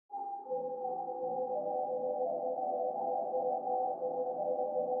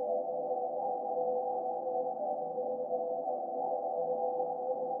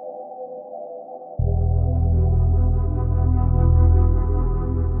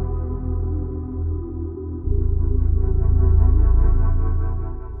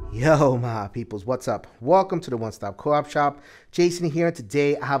Yo, my peoples, what's up? Welcome to the One Stop Co-op Shop. Jason here, and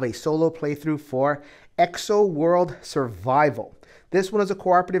today I have a solo playthrough for Exoworld Survival. This one is a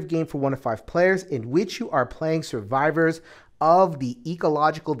cooperative game for 1 to 5 players in which you are playing survivors of the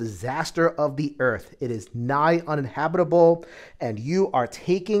ecological disaster of the Earth. It is nigh uninhabitable, and you are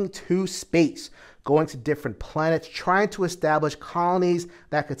taking to space, going to different planets, trying to establish colonies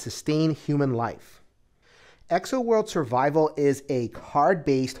that could sustain human life. Exoworld Survival is a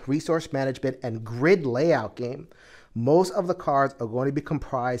card-based resource management and grid layout game. Most of the cards are going to be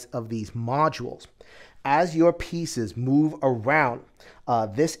comprised of these modules. As your pieces move around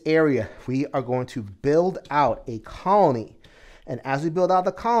this area, we are going to build out a colony. And as we build out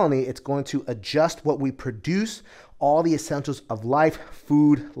the colony, it's going to adjust what we produce, all the essentials of life,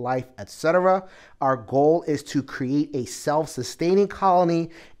 food, life, etc. Our goal is to create a self-sustaining colony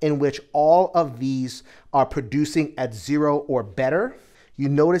in which all of these are producing at 0 or better. You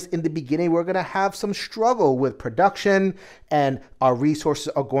notice in the beginning, we're going to have some struggle with production and our resources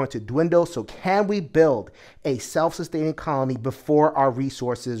are going to dwindle. So can we build a self-sustaining colony before our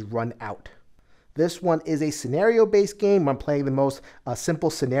resources run out? This one is a scenario-based game. I'm playing the most simple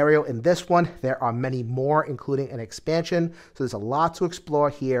scenario in this one. There are many more, including an expansion. So there's a lot to explore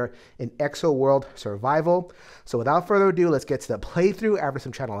here in Exoworld Survival. So without further ado, let's get to the playthrough after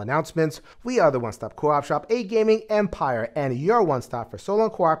some channel announcements. We are the One Stop Co-op Shop, a gaming empire, and your one stop for solo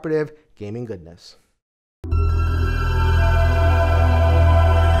and cooperative gaming goodness.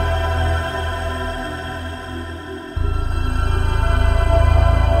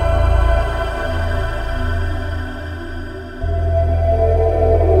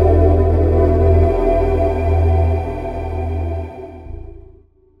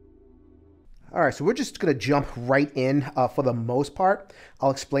 All right, so we're just going to jump right in for the most part.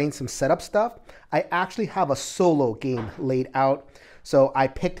 I'll explain some setup stuff. I actually have a solo game laid out. So I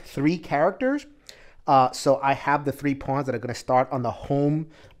picked 3 characters. So I have the 3 pawns that are going to start on the home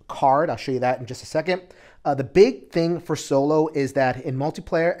card. I'll show you that in just a second. The big thing for solo is that in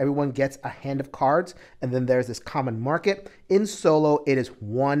multiplayer, everyone gets a hand of cards, and then there's this common market. In solo, it is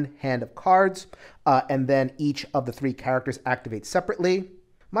 1 hand of cards, and then each of the 3 characters activate separately.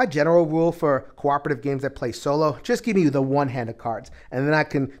 My general rule for cooperative games that play solo, just give me the 1 hand of cards, and then I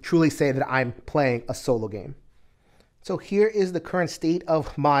can truly say that I'm playing a solo game. So here is the current state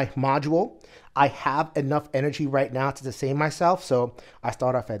of my module. I have enough energy right now to sustain myself, so I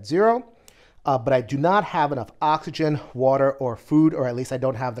start off at 0, but I do not have enough oxygen, water, or food, or at least I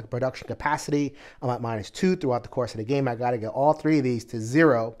don't have the production capacity. I'm at -2 throughout the course of the game. I got to get all 3 of these to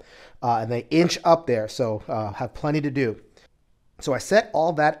 0, and they inch up there, so have plenty to do. So I set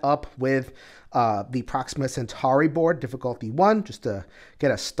all that up with the Proxima Centauri board, difficulty 1, just to get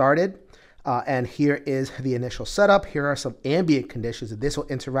us started. And here is the initial setup. Here are some ambient conditions, and this will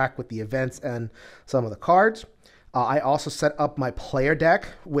interact with the events and some of the cards. I also set up my player deck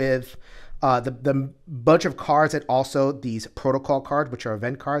with the bunch of cards and also these protocol cards, which are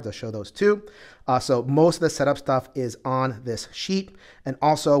event cards. I'll show those too. So most of the setup stuff is on this sheet. And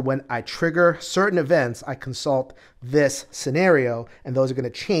also when I trigger certain events, I consult this scenario, and those are going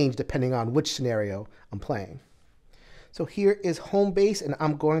to change depending on which scenario I'm playing. So here is home base, and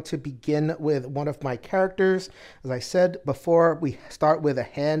I'm going to begin with one of my characters. As I said before, we start with a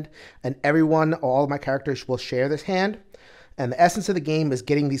hand, and all of my characters will share this hand. And the essence of the game is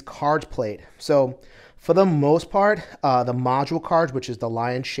getting these cards played. So for the most part, the module cards, which is the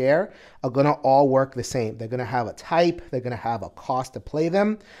lion's share, are going to all work the same. They're going to have a type, they're going to have a cost to play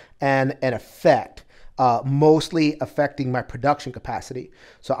them, and an effect, mostly affecting my production capacity.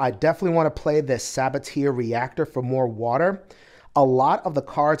 So I definitely want to play this Saboteur Reactor for more water. A lot of the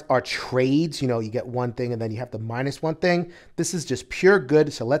cards are trades. You know, you get one thing and then you have to -1 thing. This is just pure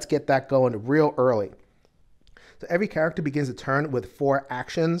good, so let's get that going real early. So every character begins a turn with 4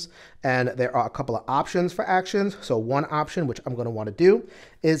 actions, and there are a couple of options for actions. So one option, which I'm going to want to do,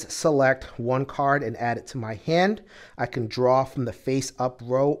 is select 1 card and add it to my hand. I can draw from the face up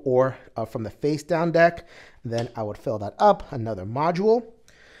row or from the face down deck. Then I would fill that up, another module.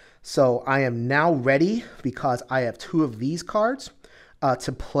 So I am now ready, because I have 2 of these cards,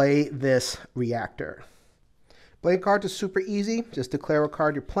 to play this reactor. Playing cards is super easy. Just declare what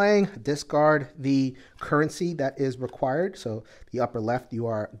card you're playing, discard the currency that is required. So the upper left, you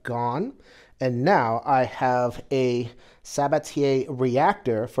are gone. And now I have a Saboteur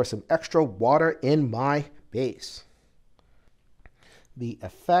Reactor for some extra water in my base. The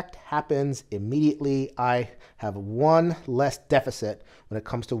effect happens immediately. I have 1 less deficit when it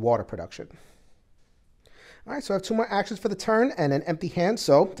comes to water production. All right, so I have 2 more actions for the turn and an empty hand.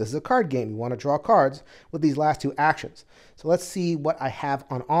 So this is a card game. You want to draw cards with these last 2 actions. So let's see what I have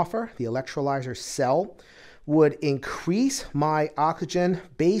on offer. The electrolyzer cell would increase my oxygen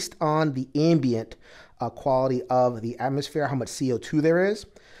based on the ambient quality of the atmosphere, how much CO2 there is.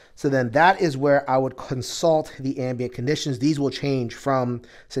 So then that is where I would consult the ambient conditions. These will change from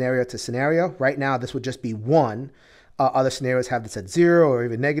scenario to scenario. Right now, this would just be 1. Other scenarios have this at 0 or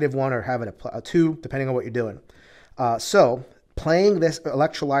even -1 or have it at a 2, depending on what you're doing. So playing this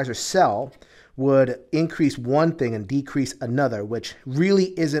electrolyzer cell would increase one thing and decrease another, which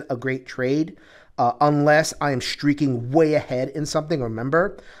really isn't a great trade unless I am streaking way ahead in something.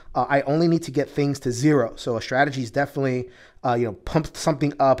 Remember, I only need to get things to 0. So a strategy is definitely, pump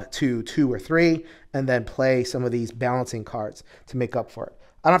something up to 2 or 3 and then play some of these balancing cards to make up for it.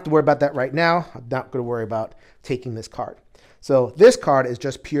 I don't have to worry about that right now. I'm not going to worry about taking this card. So this card is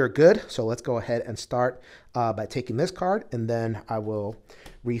just pure good. So let's go ahead and start by taking this card, and then I will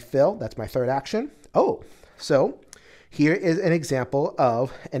refill. That's my 3rd action. Oh, so here is an example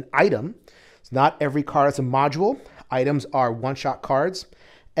of an item. It's not every card is a module. Items are one-shot cards,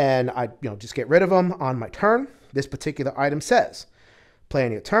 and I just get rid of them on my turn. This particular item says, play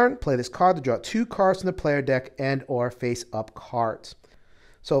on your turn, play this card to draw 2 cards from the player deck and or face-up cards.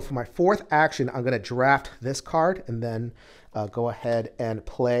 So for my 4th action, I'm going to draft this card and then go ahead and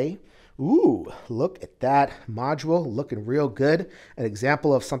play. Ooh, look at that module, looking real good. An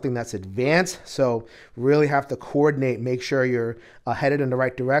example of something that's advanced. So really have to coordinate, make sure you're headed in the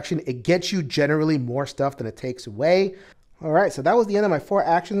right direction. It gets you generally more stuff than it takes away. All right, so that was the end of my 4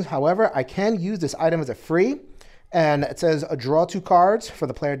 actions. However, I can use this item as a free. And it says draw 2 cards for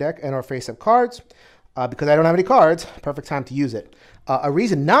the player deck and or face-up cards. Because I don't have any cards, perfect time to use it. A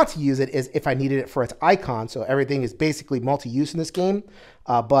reason not to use it is if I needed it for its icon. So everything is basically multi-use in this game,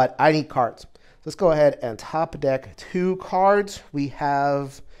 but I need cards. Let's go ahead and top deck 2 cards. We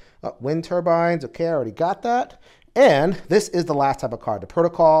have wind turbines. Okay, I already got that. And this is the last type of card, the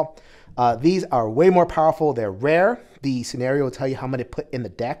protocol. These are way more powerful. They're rare. The scenario will tell you how many to put in the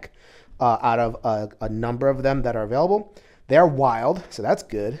deck out of a number of them that are available. They're wild, so that's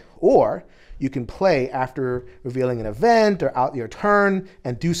good. Or you can play after revealing an event or out your turn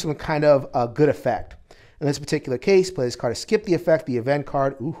and do some kind of good effect. In this particular case, play this card to skip the effect, the event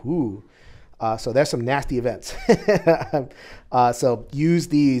card. Ooh. So there's some nasty events. So use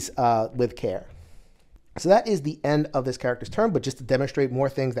these with care. So that is the end of this character's turn, but just to demonstrate more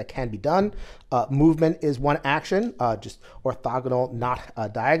things that can be done. Movement is one action, just orthogonal, not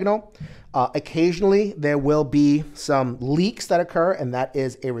diagonal. Occasionally, there will be some leaks that occur, and that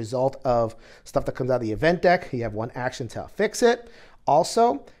is a result of stuff that comes out of the event deck. You have one action to fix it.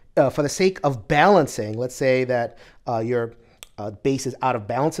 Also, for the sake of balancing, let's say that your base is out of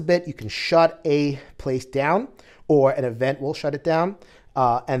balance a bit, you can shut a place down, or an event will shut it down.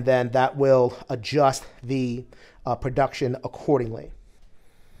 And then that will adjust the production accordingly.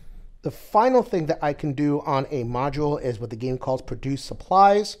 The final thing that I can do on a module is what the game calls produce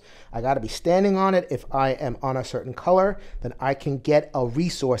supplies. I got to be standing on it. If I am on a certain color, then I can get a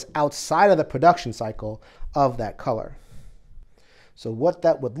resource outside of the production cycle of that color. So what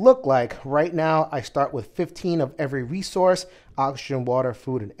that would look like, right now I start with 15 of every resource, oxygen, water,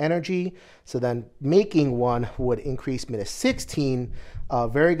 food, and energy. So then making one would increase me to 16, a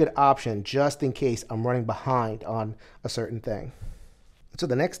very good option just in case I'm running behind on a certain thing. So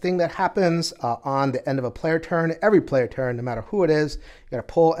the next thing that happens on the end of a player turn, every player turn, no matter who it is, you gotta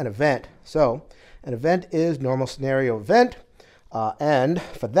pull an event. So an event is normal scenario event. And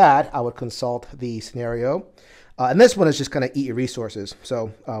for that, I would consult the scenario. And this one is just going to eat your resources.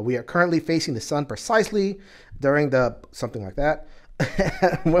 So we are currently facing the sun precisely during the something like that.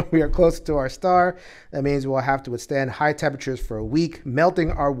 When we are close to our star, that means we'll have to withstand high temperatures for a week,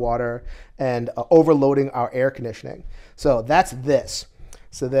 melting our water and overloading our air conditioning. So that's this.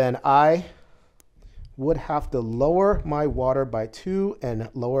 So then I would have to lower my water by 2 and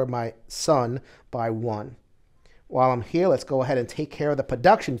lower my sun by 1. While I'm here, let's go ahead and take care of the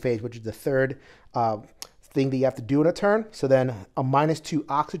production phase, which is the third thing that you have to do in a turn. So then a -2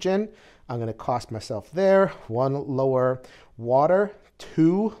 oxygen, I'm going to cost myself there. 1 lower water,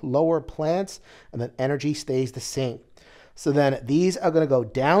 2 lower plants, and then energy stays the same. So then these are going to go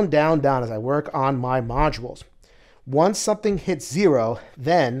down, down, down as I work on my modules. Once something hits 0,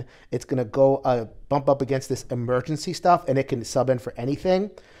 then it's going to go bump up against this emergency stuff, and it can sub in for anything.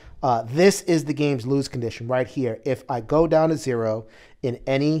 This is the game's lose condition right here. If I go down to 0 in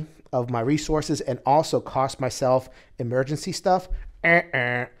any of my resources and also cost myself emergency stuff,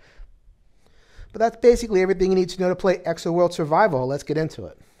 But that's basically everything you need to know to play Exoworld Survival. Let's get into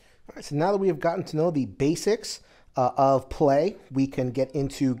it. All right, so now that we have gotten to know the basics of play, we can get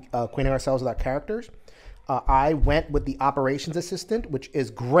into acquainting ourselves with our characters. I went with the operations assistant, which is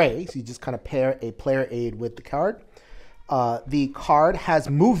gray, so you just kind of pair a player aid with the card. The card has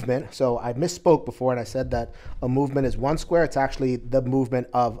movement, so I misspoke before and I said that a movement is 1 square. It's actually the movement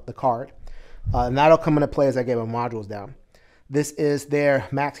of the card. And that'll come into play as I get my modules down. This is their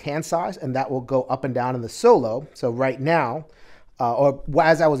max hand size, and that will go up and down in the solo. So right now, or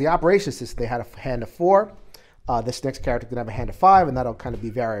as I was the operations assistant, they had a hand of 4. This next character can have a hand of 5, and that'll kind of be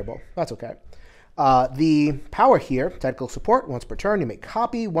variable. That's okay. The power here, technical support, once per turn, you may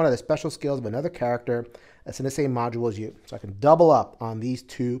copy one of the special skills of another character that's in the same module as you. So I can double up on these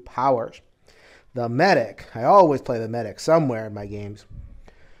 2 powers. The medic, I always play the medic somewhere in my games.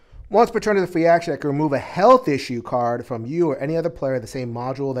 Once per turn as a free action, I can remove a health issue card from you or any other player in the same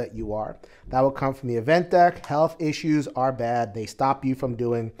module that you are. That will come from the event deck. Health issues are bad. They stop you from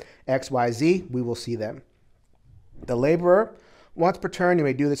doing X, Y, Z. We will see them. The laborer, once per turn, you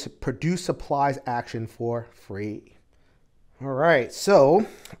may do this produce supplies action for free. All right, so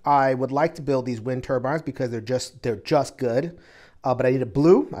I would like to build these wind turbines because they're just good, but I need a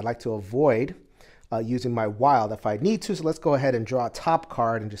blue. I'd like to avoid using my wild if I need to. So let's go ahead and draw a top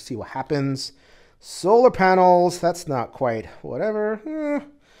card and just see what happens. Solar panels, that's not quite whatever.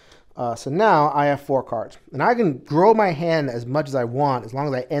 So now I have 4 cards, and I can grow my hand as much as I want as long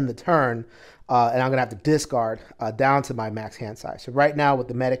as I end the turn. And I'm going to have to discard down to my max hand size. So right now with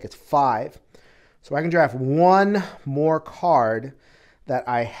the medic, it's 5. So I can draft 1 more card that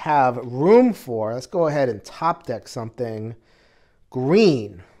I have room for. Let's go ahead and top deck something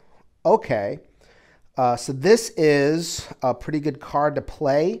green. Okay. So this is a pretty good card to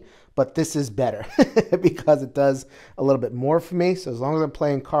play, but this is better because it does a little bit more for me. So as long as I'm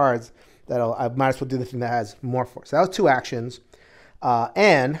playing cards, I might as well do the thing that has more for. So that was 2 actions.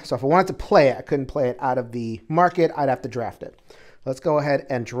 And so if I wanted to play it, I couldn't play it out of the market. I'd have to draft it. Let's go ahead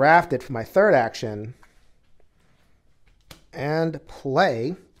and draft it for my 3rd action and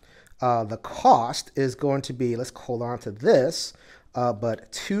play. The cost is going to be, let's hold on to this,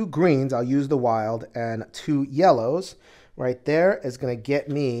 but 2 greens, I'll use the wild, and 2 yellows. Right there is going to get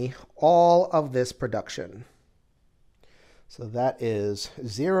me all of this production. So that is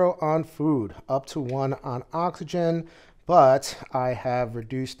 0 on food, up to 1 on oxygen. But I have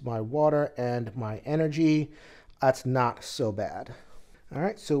reduced my water and my energy. That's not so bad. All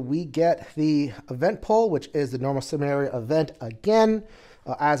right, so we get the event poll, which is the normal scenario event again.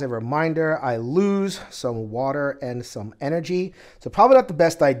 As a reminder, I lose some water and some energy. So probably not the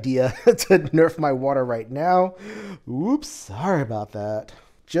best idea to nerf my water right now. Oops, sorry about that.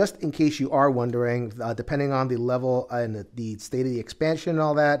 Just in case you are wondering, depending on the level and the state of the expansion and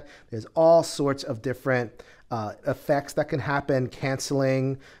all that, there's all sorts of different effects that can happen,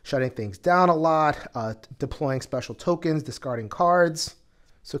 canceling, shutting things down a lot, deploying special tokens, discarding cards.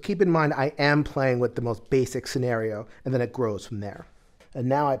 So keep in mind, I am playing with the most basic scenario, and then it grows from there. And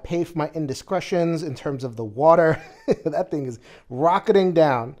now I pay for my indiscretions in terms of the water. That thing is rocketing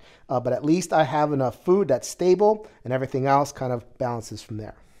down, but at least I have enough food that's stable, and everything else kind of balances from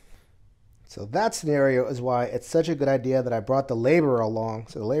there. So that scenario is why it's such a good idea that I brought the laborer along.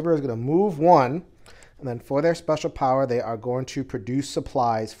 So the laborer is going to move 1. And then for their special power, they are going to produce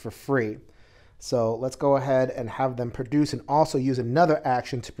supplies for free. So let's go ahead and have them produce and also use another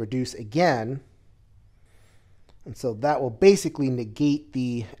action to produce again. And so that will basically negate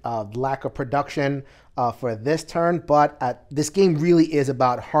the lack of production for this turn. But this game really is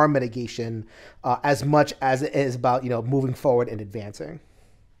about harm mitigation as much as it is about moving forward and advancing.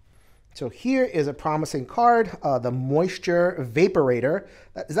 So here is a promising card, the Moisture Vaporator.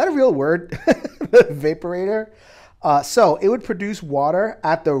 Is that a real word? Vaporator? So it would produce water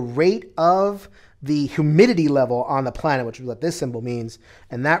at the rate of the humidity level on the planet, which is what this symbol means.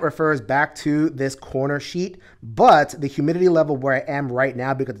 And that refers back to this corner sheet. But the humidity level where I am right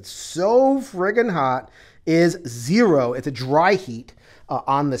now, because it's so friggin' hot, is 0. It's a dry heat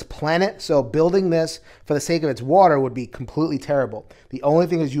on this planet. So building this for the sake of its water would be completely terrible. The only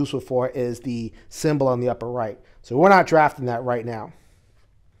thing it's useful for is the symbol on the upper right. So we're not drafting that right now.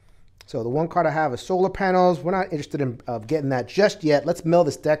 So the 1 card I have is solar panels. We're not interested in getting that just yet. Let's mill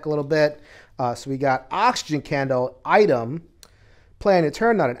this deck a little bit. So we got oxygen candle item. Play on your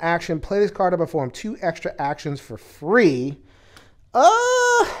turn, not an action. Play this card to perform 2 extra actions for free.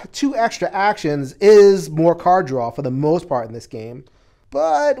 2 extra actions is more card draw for the most part in this game.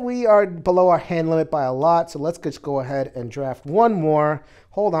 But we are below our hand limit by a lot, so let's just go ahead and draft 1 more.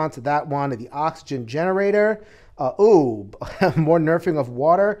 Hold on to that one, the oxygen generator. More nerfing of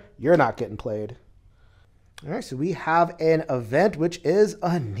water. You're not getting played. All right, so we have an event, which is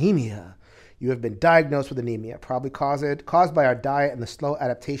anemia. You have been diagnosed with anemia, probably caused by our diet and the slow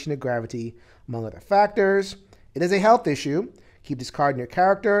adaptation to gravity, among other factors. It is a health issue. Keep this card in your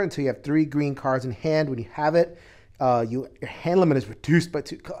character until you have 3 green cards in hand. When you have it, your hand limit is reduced by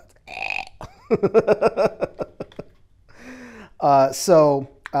 2 cards.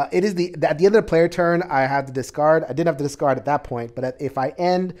 It is at the end of the player turn, I have to discard. I didn't have to discard at that point, but if I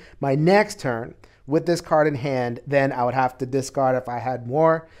end my next turn with this card in hand, then I would have to discard if I had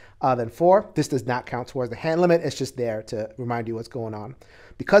more than 4. This does not count towards the hand limit. It's just there to remind you what's going on.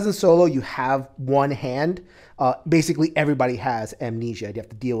 Because in solo you have one hand, basically everybody has amnesia. You have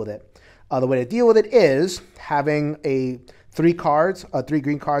to deal with it. The way to deal with it is having 3 green cards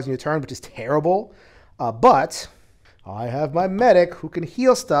in your turn, which is terrible. But I have my medic who can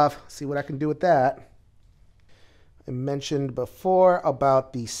heal stuff. See what I can do with that. I mentioned before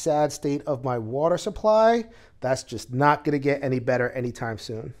about the sad state of my water supply. That's just not going to get any better anytime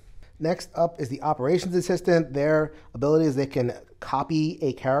soon. Next up is the operations assistant. Their ability is they can copy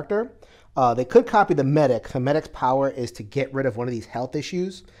a character. They could copy the medic. The medic's power is to get rid of one of these health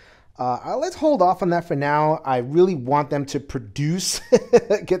issues. Let's hold off on that for now. I really want them to produce,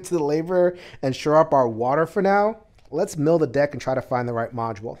 get to the labor, and shore up our water for now. Let's mill the deck and try to find the right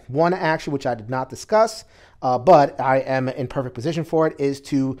module. One action, which I did not discuss, but I am in perfect position for it, is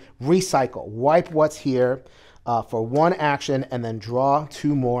to recycle. Wipe what's here for 1 action and then draw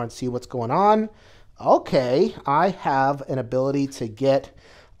 2 more and see what's going on. Okay, I have an ability to get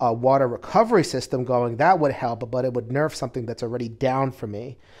a water recovery system going. That would help, but it would nerf something that's already down for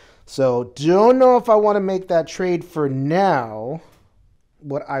me. So don't know if I want to make that trade for now.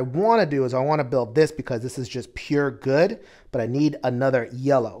 What I want to do is I want to build this because this is just pure good, but I need another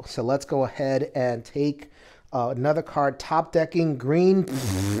yellow. So let's go ahead and take another card, top decking green.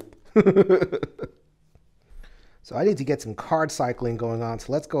 So I need to get some card cycling going on.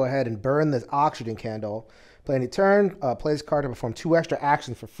 So let's go ahead and burn this oxygen candle. Play any turn, play this card to perform 2 extra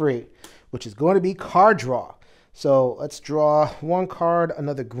actions for free, which is going to be card draw. So let's draw 1 card,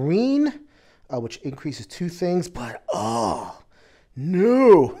 another green, which increases 2 things, but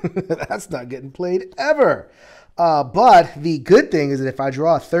no, that's not getting played ever. But the good thing is that if I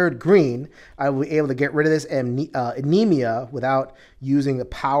draw a 3rd green, I will be able to get rid of this anemia without using the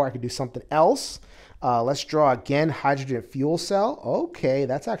power. I could do something else. Let's draw again, hydrogen fuel cell. Okay,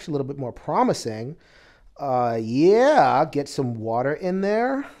 that's actually a little bit more promising. Yeah, get some water in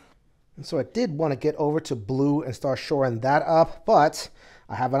there. And so I did want to get over to blue and start shoring that up, but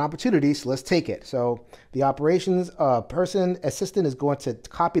I have an opportunity, so let's take it. So the operations assistant is going to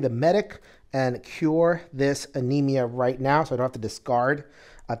copy the medic and cure this anemia right now, so I don't have to discard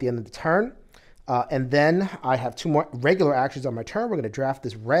at the end of the turn. And then I have 2 more regular actions on my turn. We're going to draft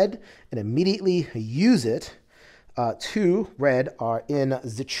this red and immediately use it. 2 red are in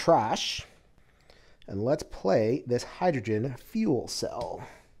the trash. And let's play this hydrogen fuel cell.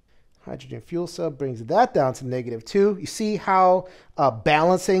 Hydrogen fuel cell brings that down to -2. You see how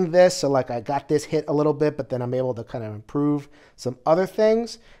balancing this, so like I got this hit a little bit, but then I'm able to kind of improve some other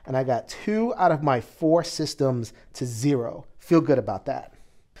things. And I got 2 out of my 4 systems to 0. Feel good about that.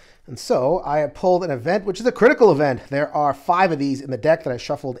 And so I have pulled an event, which is a critical event. There are 5 of these in the deck that I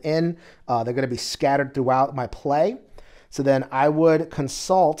shuffled in. They're going to be scattered throughout my play. So then I would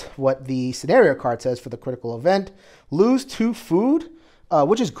consult what the scenario card says for the critical event. Lose 2 food,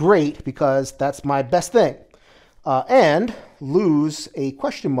 which is great because that's my best thing. And lose a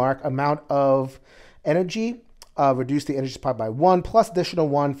question mark amount of energy. Reduce the energy supply by 1 plus additional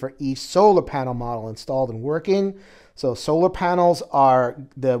 1 for each solar panel model installed and working. So solar panels are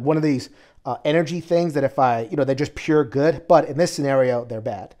one of these energy things that if they're just pure good, but in this scenario, they're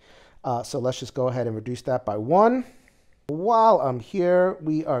bad. So let's just go ahead and reduce that by 1. While I'm here,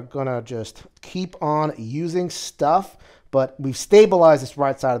 we are gonna just keep on using stuff, but we've stabilized this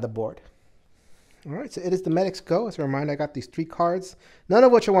right side of the board. All right, so it is the medic's go. As a reminder, I got these 3 cards, none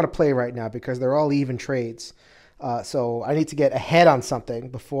of which I want to play right now because they're all even trades. So I need to get ahead on something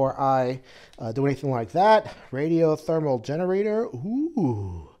before I do anything like that. Radio thermal generator.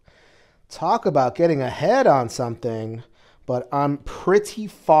 Ooh, talk about getting ahead on something, but I'm pretty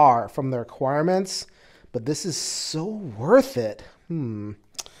far from the requirements, but this is so worth it. All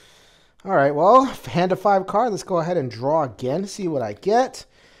right, well, hand of 5 cards. Let's go ahead and draw again, see what I get.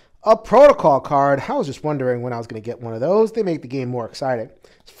 A protocol card. I was just wondering when I was going to get one of those. They make the game more exciting.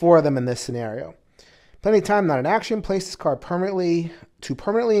 There's 4 of them in this scenario. Plenty of time, not an action. Place this card permanently to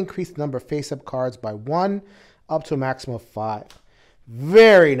permanently increase the number of face-up cards by 1 up to a maximum of 5.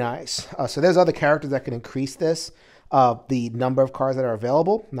 Very nice. So there's other characters that can increase this. the number of cards that are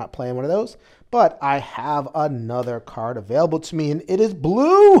available. I'm not playing one of those. But I have another card available to me, and it is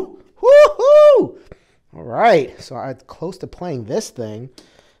blue. Woohoo! All right, so I'm close to playing this thing.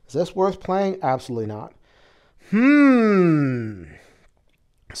 Is this worth playing? Absolutely not.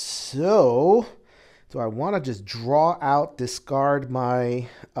 So, do I want to just draw out, discard my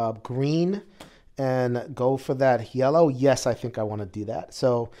green, and go for that yellow? Yes, I think I want to do that.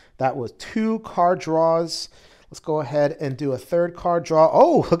 So that was 2 card draws. Let's go ahead and do a 3rd card draw.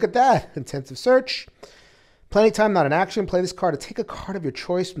 Oh, look at that. Intensive search. Plenty time, not an action. Play this card to take a card of your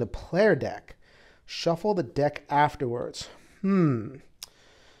choice from the player deck. Shuffle the deck afterwards.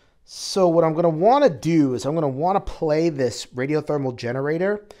 So what I'm going to want to do is I'm going to want to play this radiothermal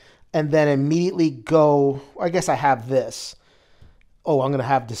generator and then immediately go, I guess I have this. Oh, I'm going to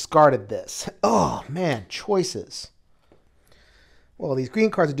have discarded this. Oh, man, choices. Well, these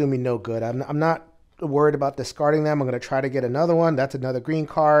green cards are doing me no good. I'm not worried about discarding them. I'm going to try to get another one. That's another green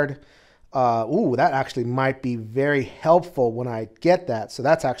card. Ooh, that actually might be very helpful when I get that. So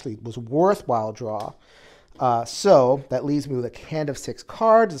that's actually was worthwhile draw. So that leaves me with a hand of 6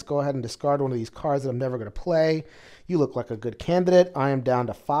 cards. Let's go ahead and discard one of these cards that I'm never going to play. You look like a good candidate. I am down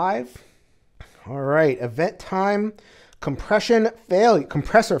to 5. All right, event time. Compressor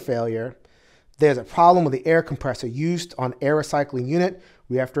failure. There's a problem with the air compressor used on air recycling unit.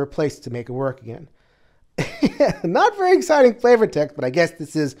 We have to replace it to make it work again. Not very exciting flavor text, but I guess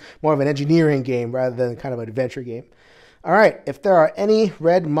this is more of an engineering game rather than kind of an adventure game. All right, if there are any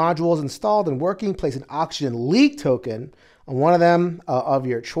red modules installed and working, place an oxygen leak token on one of them of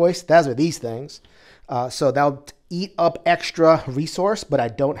your choice. Those are these things. So that'll eat up extra resource, but I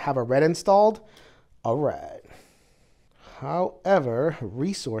don't have a red installed. All right. However,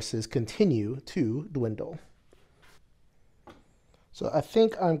 resources continue to dwindle. So I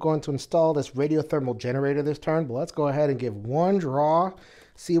think I'm going to install this radiothermal generator this turn, but let's go ahead and give 1 draw,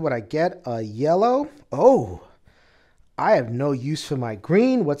 see what I get. A yellow. Oh, I have no use for my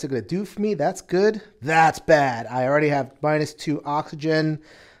green. What's it going to do for me? That's good. That's bad. I already have -2 oxygen.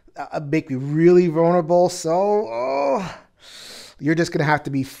 Make me really vulnerable. So, you're just going to have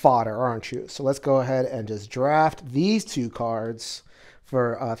to be fodder, aren't you? So let's go ahead and just draft these 2 cards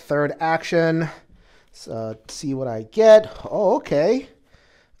for a 3rd action. So, see what I get. Oh, okay.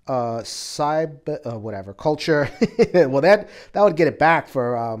 Whatever. Culture. Well, that would get it back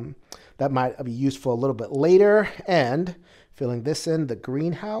for, that might be useful a little bit later. And filling this in, the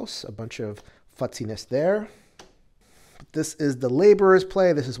greenhouse, a bunch of futziness there. This is the laborer's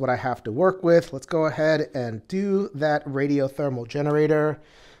play. This is what I have to work with. Let's go ahead and do that radiothermal generator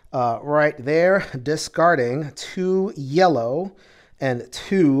right there, discarding 2 yellow and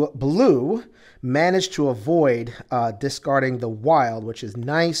 2 blue. Managed to avoid discarding the wild, which is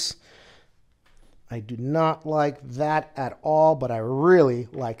nice. I do not like that at all, but I really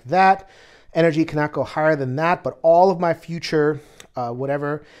like that. Energy cannot go higher than that, but all of my future,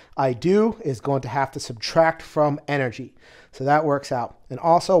 whatever I do, is going to have to subtract from energy. So that works out. And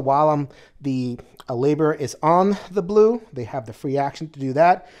also, while the laborer is on the blue, they have the free action to do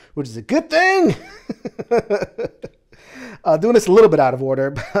that, which is a good thing. Doing this a little bit out of order,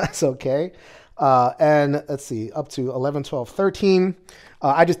 but that's okay. And let's see, up to 11, 12, 13.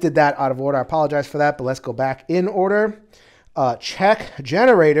 I just did that out of order. I apologize for that, but let's go back in order. Check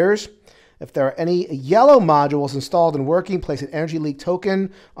generators. If there are any yellow modules installed and working, place an energy leak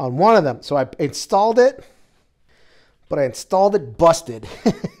token on one of them. So I installed it, but I installed it busted.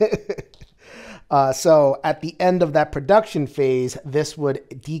 So at the end of that production phase, this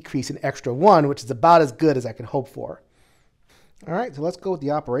would decrease an extra 1, which is about as good as I can hope for. All right, so let's go with the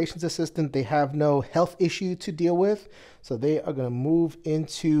operations assistant. They have no health issue to deal with, so they are going to move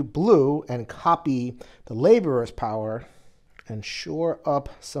into blue and copy the laborer's power and shore up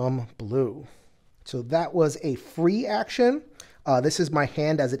some blue. So that was a free action. This is my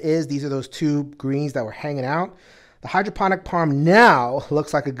hand as it is. These are those 2 greens that were hanging out. The hydroponic palm now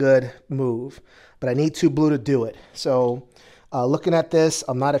looks like a good move, but I need 2 blue to do it. So looking at this,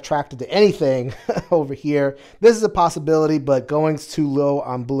 I'm not attracted to anything over here. This is a possibility, but going too low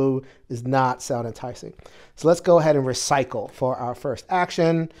on blue does not sound enticing. So let's go ahead and recycle for our first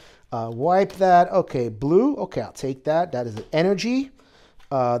action. Wipe that. Okay, blue. Okay, I'll take that. That is an energy.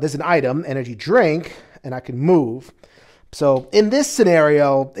 There's an item, energy drink, and I can move. So in this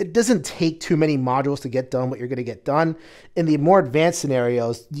scenario, it doesn't take too many modules to get done what you're going to get done. In the more advanced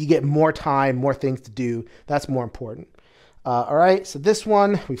scenarios, you get more time, more things to do. That's more important. All right, so this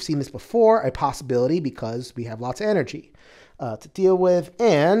one, we've seen this before, a possibility because we have lots of energy to deal with.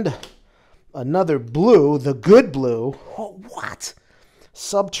 And another blue, the good blue. Oh, what?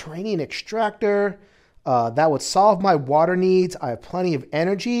 Subterranean extractor. That would solve my water needs. I have plenty of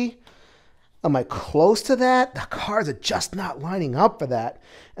energy. Am I close to that? The cards are just not lining up for that.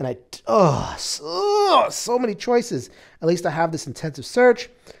 And so many choices. At least I have this intensive search.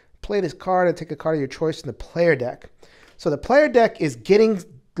 Play this card and take a card of your choice in the player deck. So the player deck is getting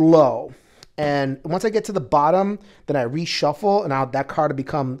low. And once I get to the bottom, then I reshuffle and that card will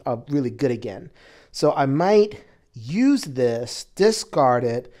become really good again. So I might use this, discard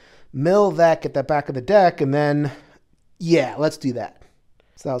it, mill that, get that back of the deck, and then, yeah, let's do that.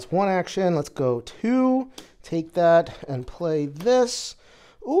 So that was one action. Let's go 2, take that and play this.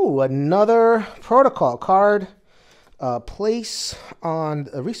 Ooh, another protocol card. Place on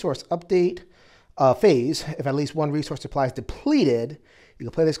a resource update phase. If at least one resource supply is depleted, you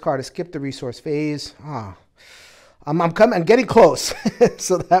can play this card to skip the resource phase. I'm getting close,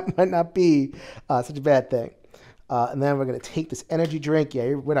 so that might not be such a bad thing. And then we're going to take this energy drink.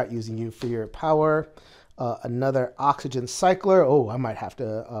 Yeah, we're not using you for your power. Another oxygen cycler. Oh, I might have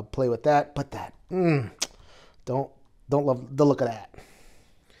to play with that. But that, don't love the look of that.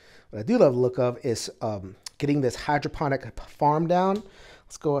 What I do love the look of is getting this hydroponic farm down.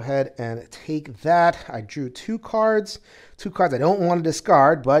 Let's go ahead and take that. I drew 2 cards. 2 cards I don't want to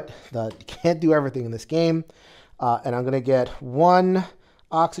discard, but you can't do everything in this game. And I'm going to get 1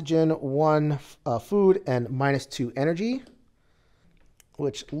 oxygen, 1 food, and -2 energy,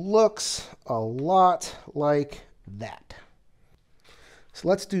 which looks a lot like that. So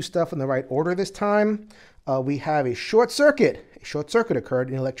let's do stuff in the right order this time. We have a short circuit. A short circuit occurred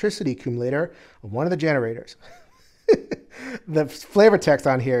in the electricity accumulator of one of the generators. The flavor text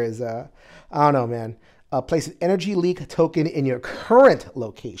on here is, I don't know, man. Place an energy leak token in your current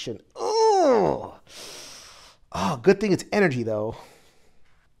location. Oh, good thing it's energy, though.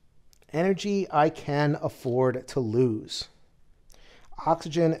 Energy I can afford to lose.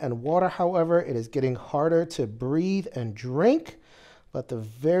 Oxygen and water, however, it is getting harder to breathe and drink. But at the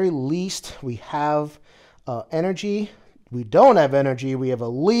very least, we have energy. We don't have energy. We have a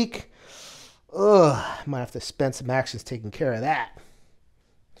leak. Might have to spend some actions taking care of that.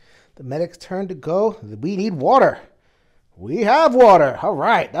 The medic's turn to go. We need water. We have water. All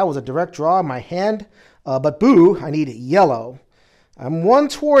right. That was a direct draw in my hand. But boo, I need yellow. I'm 1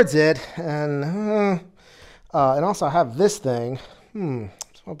 towards it. And also I have this thing.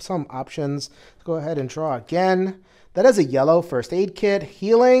 Some options. Let's go ahead and draw again. That is a yellow first aid kit.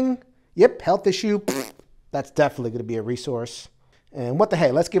 Healing. Yep, health issue. That's definitely going to be a resource. And what the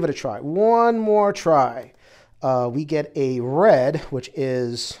hey, let's give it a try. One more try. We get a red, which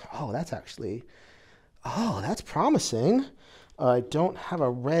is, that's promising. I don't have a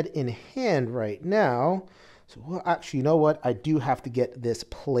red in hand right now. So, well, actually, you know what? I do have to get this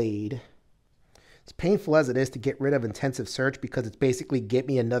played. As painful as it is to get rid of intensive search because it's basically get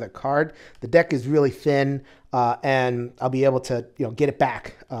me another card. The deck is really thin, and I'll be able to get it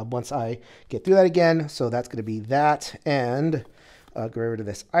back once I get through that again. So that's going to be that, and get rid of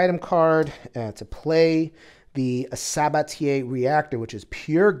this item card to play the Sabatier reactor, which is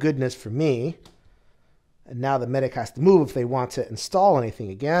pure goodness for me. And now the medic has to move if they want to install anything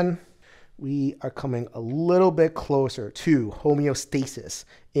again. We are coming a little bit closer to homeostasis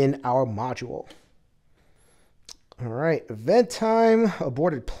in our module. All right, event time,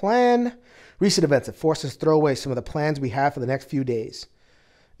 aborted plan. Recent events that force us to throw away some of the plans we have for the next few days.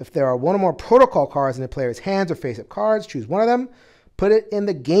 If there are 1 or more protocol cards in the player's hands or face-up cards, choose one of them. Put it in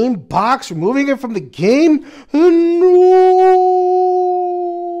the game box, removing it from the game. No,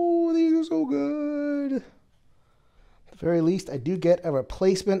 these are so good. At the very least, I do get a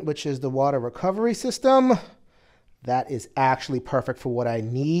replacement, which is the water recovery system. That is actually perfect for what I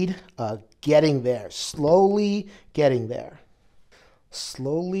need. Getting there, slowly getting there.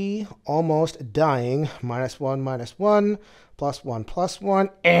 Slowly, almost dying. -1, -1, +1, +1.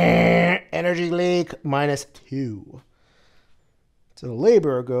 Energy leak, -2. So the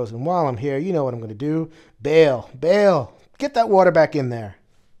laborer goes, and while I'm here, you know what I'm going to do. Bail, get that water back in there.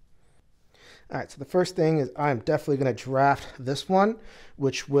 All right, so the first thing is I'm definitely going to draft this one,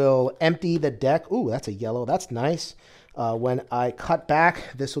 which will empty the deck. Ooh, that's a yellow. That's nice. When I cut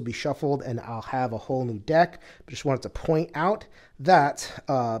back, this will be shuffled, and I'll have a whole new deck. But just wanted to point out that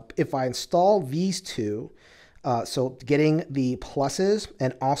if I install these 2, so getting the pluses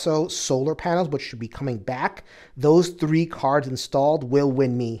and also solar panels, which should be coming back, those 3 cards installed will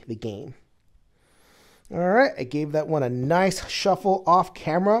win me the game. All right, I gave that one a nice shuffle off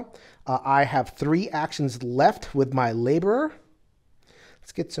camera. I have 3 actions left with my laborer.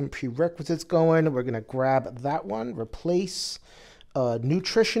 Let's get some prerequisites going. We're going to grab that one. Replace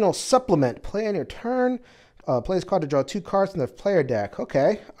nutritional supplement. Play on your turn. Plays card to draw 2 cards from the player deck.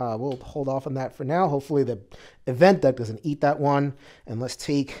 Okay, we'll hold off on that for now. Hopefully the event deck doesn't eat that one. And let's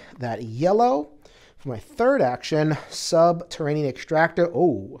take that yellow for my third action, Subterranean Extractor.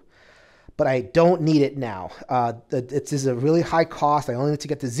 Oh, but I don't need it now. This is a really high cost. I only need to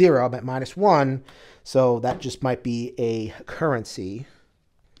get to 0. I'm at -1, so that just might be a currency.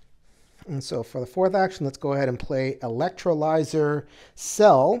 And so for the fourth action, let's go ahead and play Electrolyzer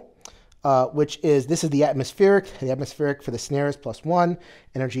Cell. This is the atmospheric. The atmospheric for the snare is +1.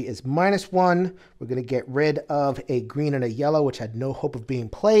 Energy is -1. We're going to get rid of a green and a yellow, which had no hope of being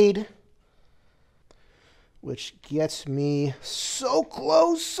played. Which gets me so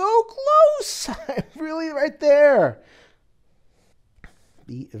close, so close. I'm really right there.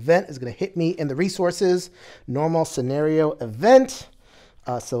 The event is going to hit me in the resources. Normal scenario event.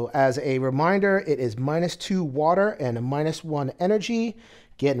 So as a reminder, it is -2 water and a -1 energy.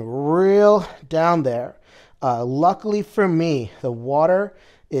 Getting real down there. Luckily for me, the water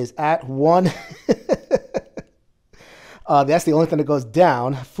is at 1. That's the only thing that goes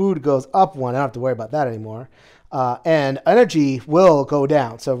down. Food goes up 1. I don't have to worry about that anymore. And energy will go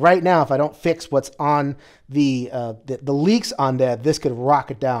down. So right now, if I don't fix what's on the leaks on there, this could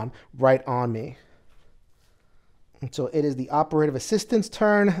rocket down right on me. And so it is the operative assistant's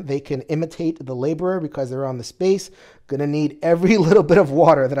turn. They can imitate the laborer because they're on the space. Gonna need every little bit of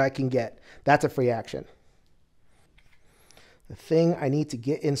water that I can get. That's a free action. The thing I need to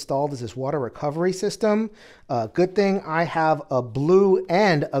get installed is this water recovery system. Good thing I have a blue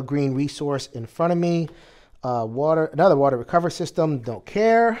and a green resource in front of me. Another water recovery system, don't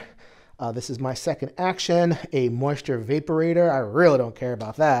care. This is my second action, a moisture vaporator. I really don't care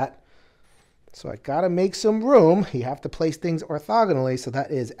about that. So I gotta make some room. You have to place things orthogonally, so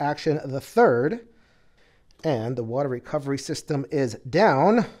that is action the third. And the water recovery system is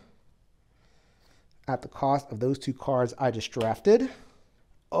down at the cost of those 2 cards I just drafted.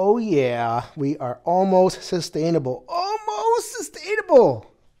 Oh yeah, we are almost sustainable. Almost sustainable!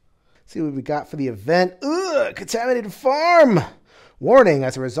 See what we got for the event. Ugh, contaminated farm! Warning,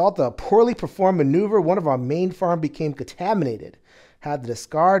 as a result of a poorly performed maneuver, one of our main farm became contaminated. Had to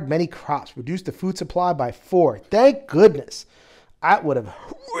discard many crops, reduced the food supply by 4. Thank goodness. That would have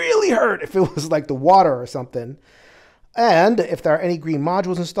really hurt if it was like the water or something. And if there are any green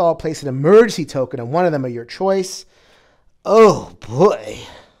modules installed, place an emergency token on one of them of your choice. Oh boy.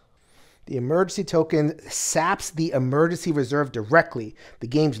 The emergency token saps the emergency reserve directly. The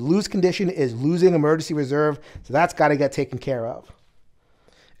game's lose condition is losing emergency reserve, so that's got to get taken care of.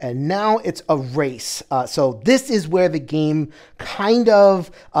 And now it's a race. So this is where the game kind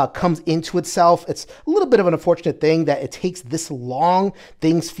of comes into itself. It's a little bit of an unfortunate thing that it takes this long.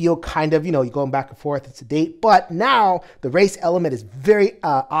 Things feel kind of, you're going back and forth. It's a date. But now the race element is very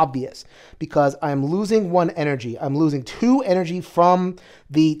obvious because I'm losing 1 energy. I'm losing 2 energy from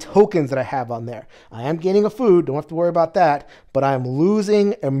the tokens that I have on there. I am gaining a food. Don't have to worry about that. But I'm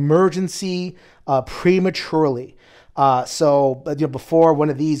losing emergency prematurely. Before one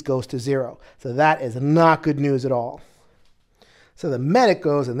of these goes to 0. So that is not good news at all. So the medic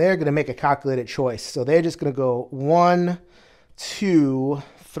goes, and they're going to make a calculated choice. So they're just going to go 1, 2,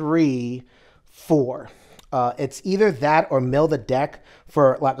 3, 4. It's either that or mill the deck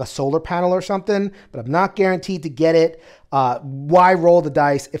for like a solar panel or something, but I'm not guaranteed to get it. Why roll the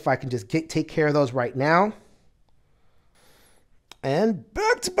dice if I can just take care of those right now? And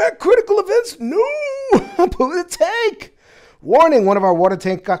back-to-back critical events. No! Put in the tank! Warning, one of our water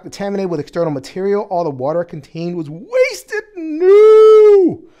tanks got contaminated with external material. All the water contained was wasted.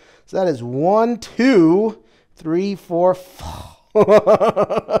 No! So that is 1, 2, 3, 4, 5.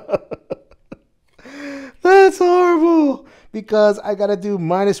 That's horrible. Because I got to do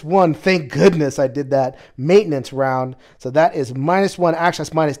 -1. Thank goodness I did that maintenance round. So that is -1. Actually,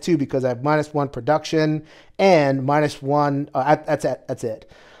 that's -2 because I have -1 production and -1. That's it.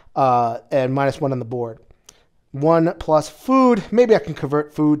 And -1 on the board. 1 plus food. Maybe I can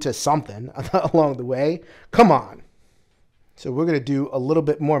convert food to something along the way. Come on. So we're going to do a little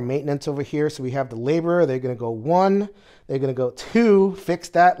bit more maintenance over here. So we have the laborer. They're going to go 1. They're going to go 2. Fix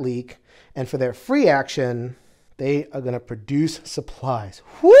that leak. And for their free action, they are going to produce supplies.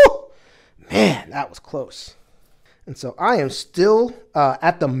 Whew! Man, that was close. And so I am still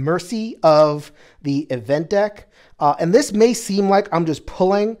at the mercy of the event deck. And this may seem like I'm just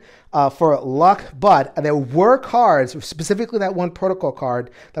pulling for luck, but there were cards, specifically that one protocol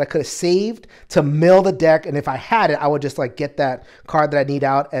card, that I could have saved to mill the deck. And if I had it, I would just like get that card that I need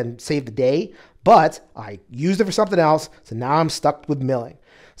out and save the day. But I used it for something else, so now I'm stuck with milling.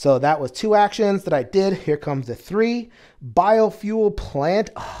 So that was 2 actions that I did. Here comes the 3. Biofuel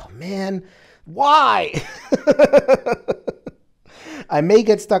plant. Oh, man. Why? I may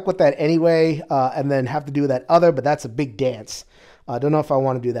get stuck with that anyway, and then have to do that other, but that's a big dance. I don't know if I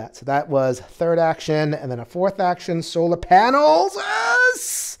want to do that. So that was third action, and then a fourth action, solar panels.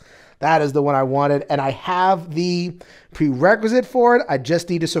 Yes! That is the one I wanted, and I have the prerequisite for it. I just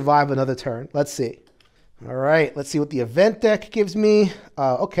need to survive another turn. Let's see. All right, let's see what the event deck gives me.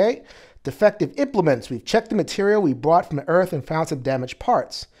 Okay, defective implements. We've checked the material we brought from the Earth and found some damaged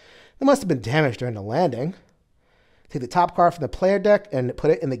parts. They must have been damaged during the landing. Take the top card from the player deck and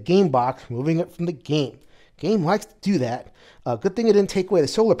put it in the game box, moving it from the game. Game likes to do that. Good thing it didn't take away the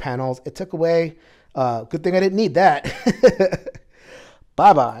solar panels. It took away, good thing I didn't need that.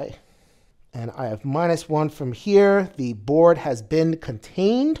 Bye-bye. And I have -1 from here. The board has been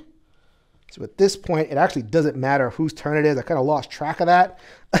contained. So at this point, it actually doesn't matter whose turn it is. I kind of lost track of that.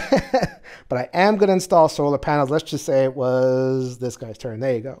 But I am going to install solar panels. Let's just say it was this guy's turn.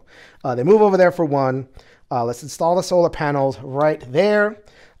 There you go. They move over there for 1. Let's install the solar panels right there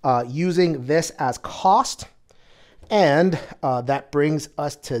using this as cost. And that brings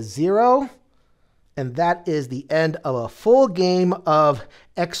us to 0. And that is the end of a full game of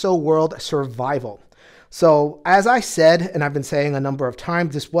Exoworld Survival. So as I said, and I've been saying a number of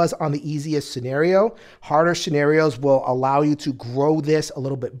times, this was on the easiest scenario. Harder scenarios will allow you to grow this a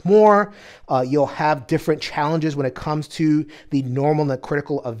little bit more. You'll have different challenges when it comes to the normal and the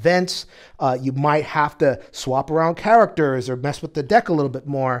critical events. You might have to swap around characters or mess with the deck a little bit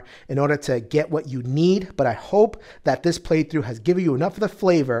more in order to get what you need. But I hope that this playthrough has given you enough of the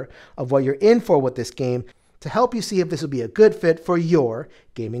flavor of what you're in for with this game to help you see if this will be a good fit for your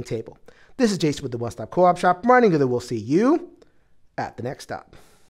gaming table. This is Jason with the One Stop Co-op Shop, reminding you that we'll see you at the next stop.